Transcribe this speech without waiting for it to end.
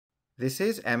This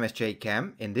is MSJ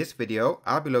Chem. In this video,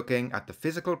 I'll be looking at the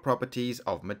physical properties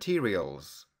of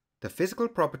materials. The physical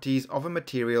properties of a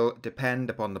material depend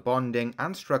upon the bonding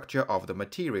and structure of the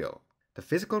material. The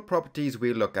physical properties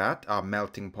we look at are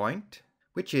melting point,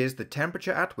 which is the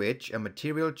temperature at which a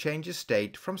material changes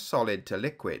state from solid to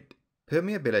liquid.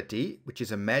 Permeability, which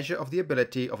is a measure of the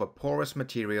ability of a porous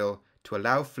material to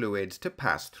allow fluids to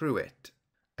pass through it.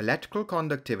 Electrical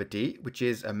conductivity, which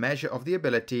is a measure of the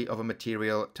ability of a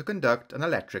material to conduct an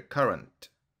electric current.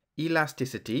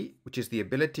 Elasticity, which is the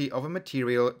ability of a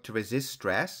material to resist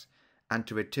stress and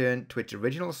to return to its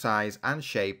original size and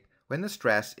shape when the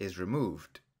stress is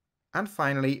removed. And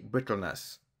finally,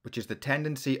 brittleness, which is the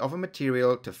tendency of a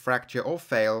material to fracture or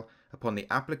fail upon the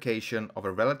application of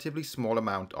a relatively small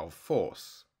amount of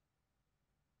force.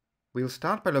 We'll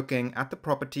start by looking at the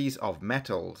properties of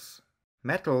metals.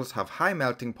 Metals have high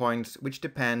melting points which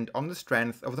depend on the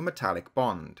strength of the metallic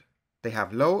bond. They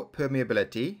have low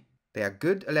permeability. They are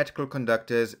good electrical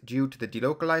conductors due to the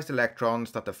delocalized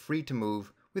electrons that are free to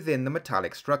move within the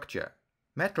metallic structure.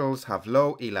 Metals have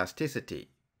low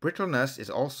elasticity. Brittleness is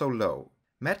also low.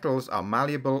 Metals are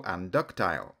malleable and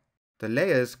ductile. The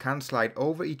layers can slide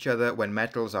over each other when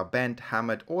metals are bent,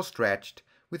 hammered, or stretched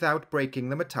without breaking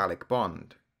the metallic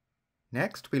bond.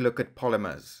 Next, we look at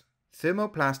polymers.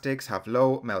 Thermoplastics have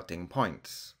low melting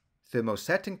points.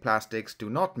 Thermosetting plastics do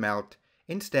not melt,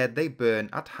 instead they burn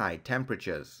at high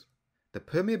temperatures. The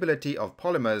permeability of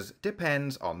polymers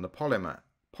depends on the polymer.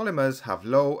 Polymers have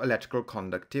low electrical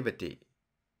conductivity.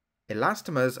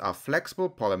 Elastomers are flexible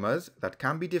polymers that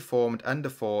can be deformed under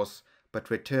force but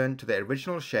return to their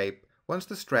original shape once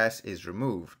the stress is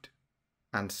removed.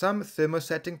 And some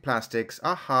thermosetting plastics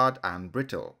are hard and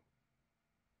brittle.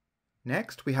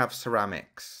 Next, we have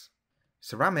ceramics.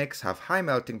 Ceramics have high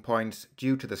melting points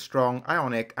due to the strong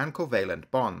ionic and covalent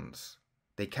bonds.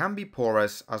 They can be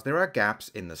porous as there are gaps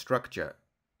in the structure.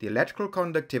 The electrical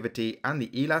conductivity and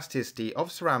the elasticity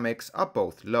of ceramics are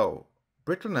both low.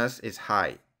 Brittleness is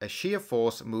high. A shear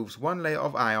force moves one layer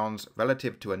of ions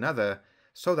relative to another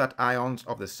so that ions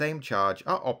of the same charge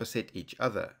are opposite each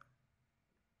other.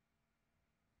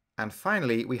 And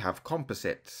finally, we have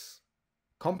composites.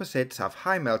 Composites have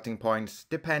high melting points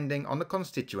depending on the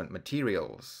constituent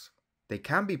materials. They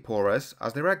can be porous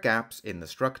as there are gaps in the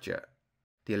structure.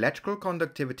 The electrical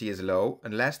conductivity is low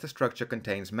unless the structure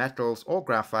contains metals or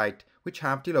graphite which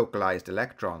have delocalized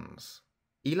electrons.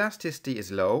 Elasticity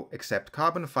is low except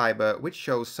carbon fiber, which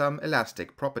shows some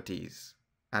elastic properties.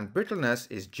 And brittleness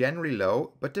is generally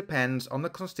low but depends on the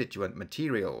constituent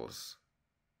materials.